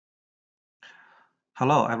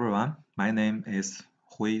Hello everyone, my name is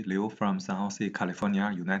Hui Liu from San Jose,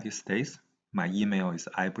 California, United States. My email is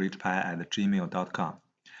ibridgepie@gmail.com.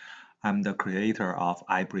 I'm the creator of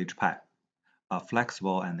iBridgePie, a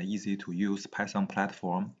flexible and easy-to-use Python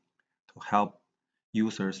platform to help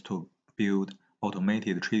users to build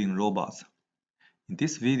automated trading robots. In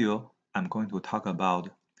this video, I'm going to talk about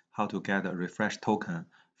how to get a refresh token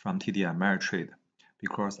from TD Ameritrade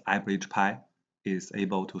because iBridgePie is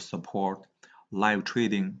able to support live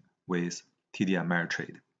trading with TD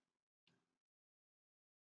Ameritrade.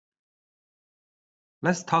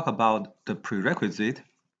 Let's talk about the prerequisite.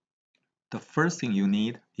 The first thing you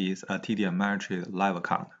need is a TD Ameritrade live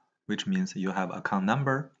account, which means you have account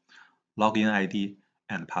number, login ID,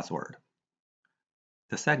 and password.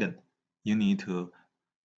 The second, you need to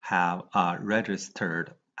have a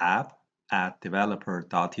registered app at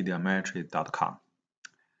developer.tdameritrade.com.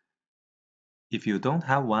 If you don't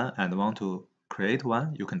have one and want to create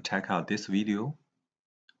one, you can check out this video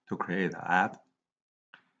to create an app.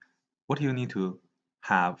 What you need to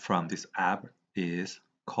have from this app is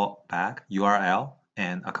callback URL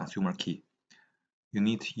and a consumer key. You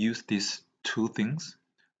need to use these two things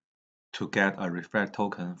to get a refresh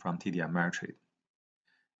token from TD Ameritrade.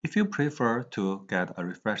 If you prefer to get a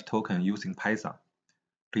refresh token using Python,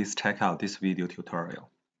 please check out this video tutorial.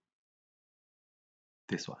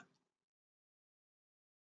 This one.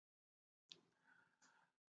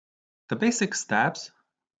 The basic steps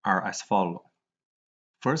are as follows.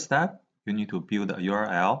 First step, you need to build a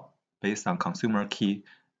URL based on consumer key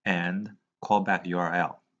and callback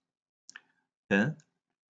URL. Then,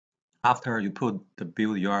 after you put the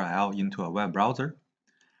build URL into a web browser,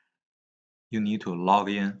 you need to log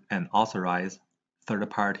in and authorize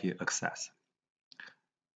third-party access.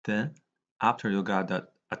 Then, after you got a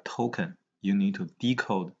token, you need to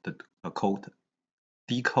decode the token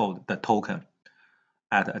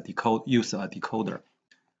use a decoder.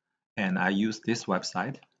 And I use this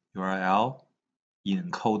website URL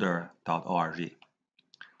encoder.org.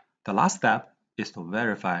 The last step is to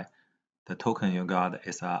verify the token you got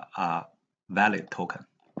is a valid token.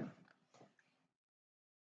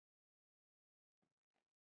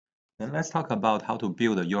 Then let's talk about how to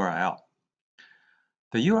build a URL.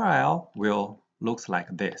 The URL will look like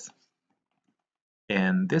this.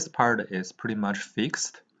 And this part is pretty much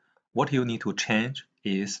fixed. What you need to change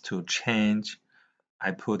is to change, I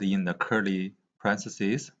put in the curly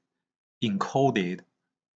parentheses, encoded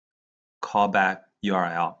callback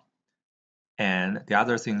URL. And the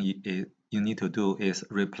other thing you need to do is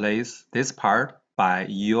replace this part by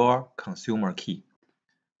your consumer key.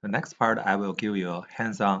 The next part, I will give you a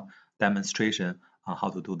hands-on demonstration on how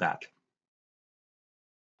to do that.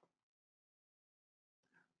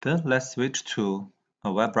 Then let's switch to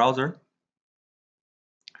a web browser.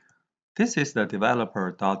 This is the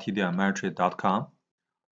developer.tdameritrade.com.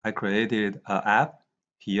 I created an app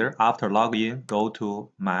here. After login, go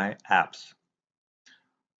to My Apps.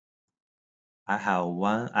 I have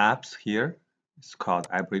one app here. It's called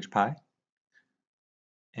iBridgePie.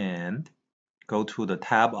 And go to the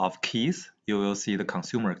tab of keys. You will see the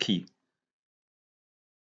consumer key.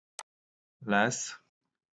 Let's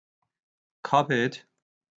copy it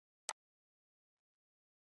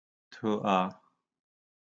to a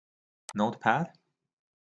notepad.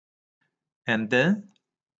 And then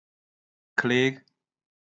click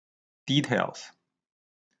Details.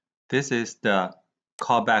 This is the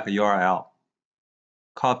callback URL.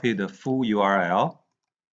 Copy the full URL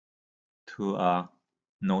to a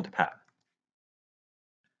notepad.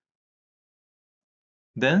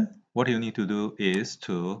 Then what you need to do is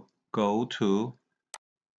to go to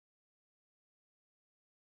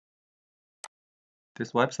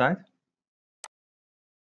this website.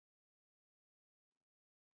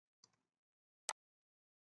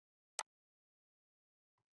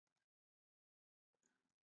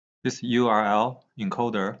 This URL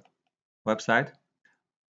encoder website.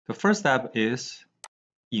 The first step is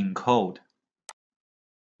encode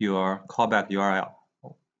your callback URL.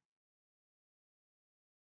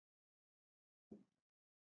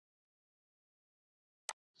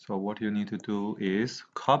 So what you need to do is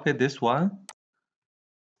copy this one,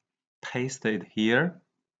 paste it here,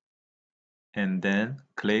 and then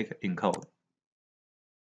click encode.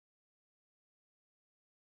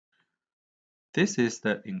 This is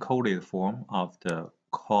the encoded form of the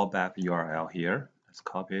callback URL here. Let's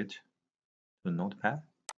copy it to Notepad.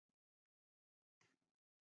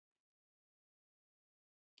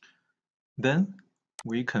 Then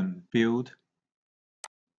we can build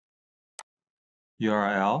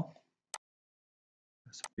URL.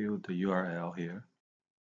 Let's build the URL here.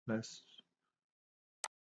 Let's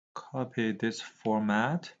copy this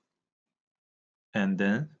format and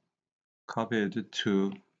then copy it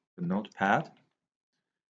to the notepad.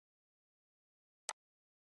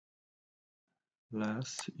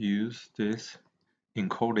 Let's use this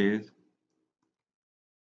encoded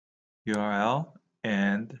URL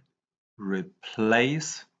and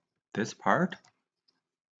replace this part.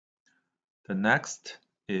 The next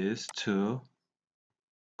is to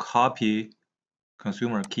copy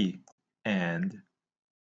consumer key and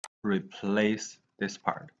replace this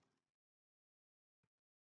part.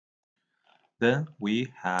 Then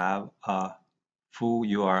we have a full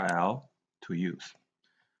URL to use.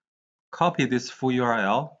 Copy this full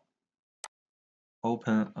URL,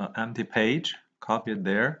 open an empty page, copy it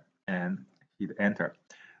there, and hit enter.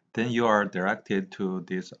 Then you are directed to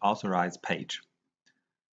this authorized page.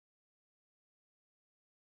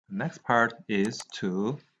 The next part is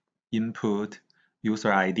to input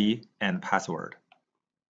user ID and password.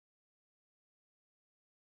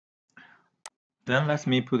 Then let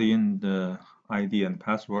me put in the ID and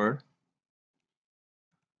password.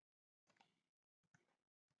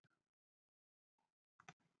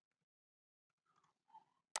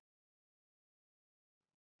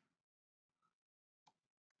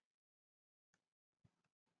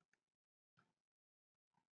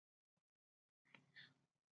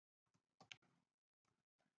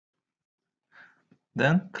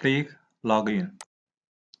 Then click Login.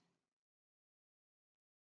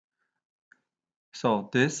 So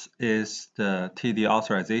this is the TD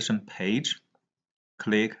authorization page.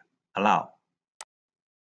 Click Allow.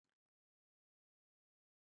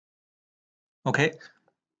 Okay.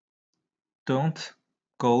 Don't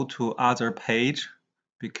go to other page.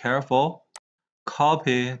 Be careful.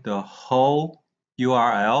 Copy the whole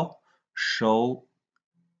URL show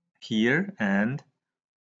here and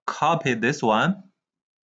copy this one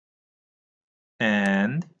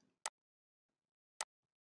and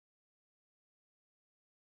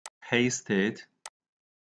paste it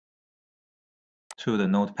to the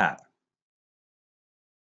notepad.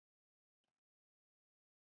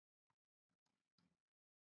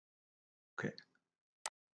 Okay.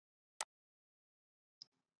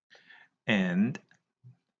 And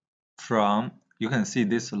you can see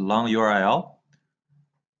this long URL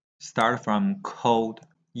start from code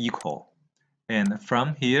equal, and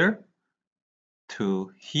from here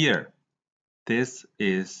to here, this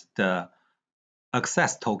is the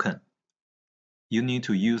access token. You need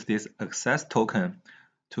to use this access token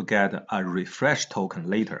to get a refresh token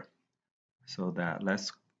later. So that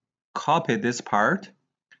let's copy this part,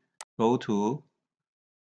 go to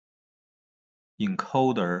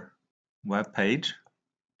encoder web page.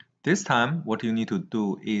 This time, what you need to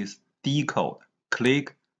do is decode.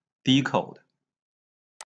 Click decode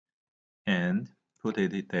and put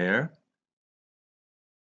it there.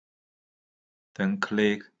 Then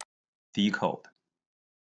click decode.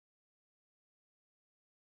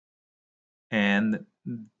 And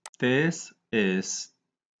this is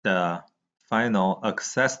the final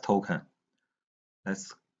access token.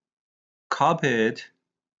 Let's copy it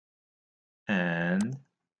and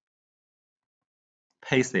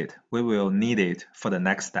paste it. We will need it for the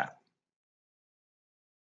next step.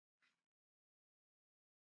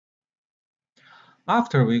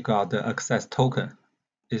 After we got the access token,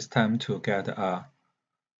 it's time to get a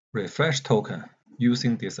refresh token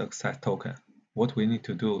using this access token. What we need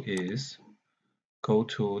to do is go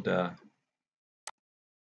to the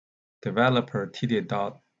developer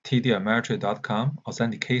td.ameritrade.com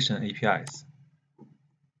authentication APIs.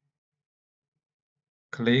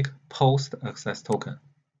 Click Post Access Token.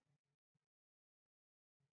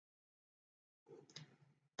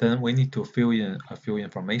 Then we need to fill in a few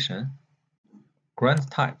information.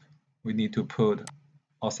 Grant type, we need to put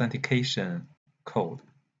authentication code.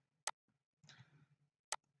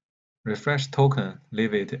 Refresh token,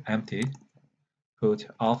 leave it empty. Put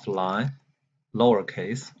offline,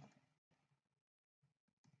 lowercase,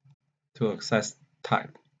 to access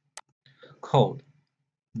type. Code,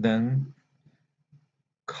 then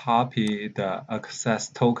copy the access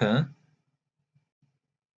token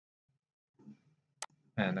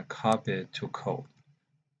and copy it to code.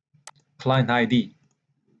 Client ID.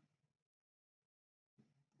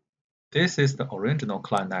 This is the original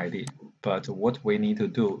client ID, but what we need to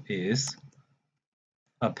do is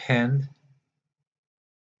append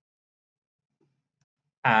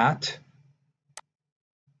at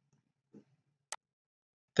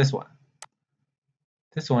this one.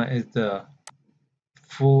 This one is the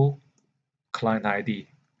full client ID.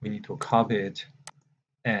 We need to copy it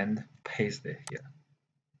and paste it here.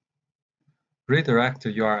 Redirect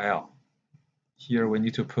the URL. Here we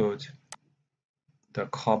need to put the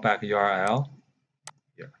callback URL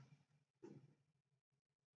here.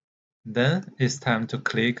 Then it's time to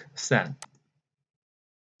click Send.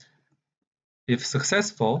 If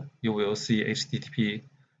successful, you will see HTTP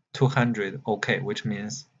 200 OK, which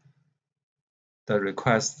means the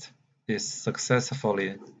request is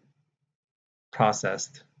successfully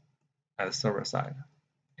processed at the server side.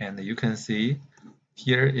 And you can see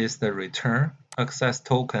here is the return access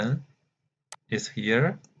token is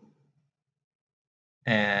here,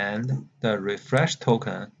 and the refresh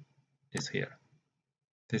token is here.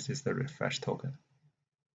 This is the refresh token.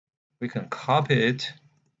 We can copy it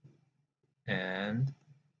and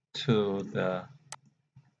to the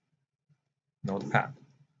notepad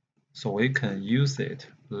so we can use it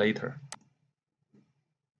later.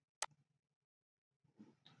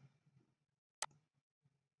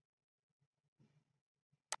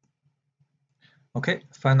 Okay,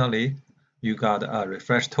 finally, you got a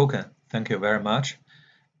refresh token. Thank you very much.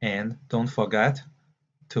 And don't forget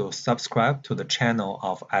to subscribe to the channel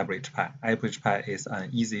of AveragePi. AveragePi is an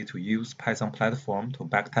easy to use Python platform to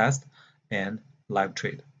backtest and live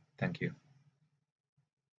trade. Thank you.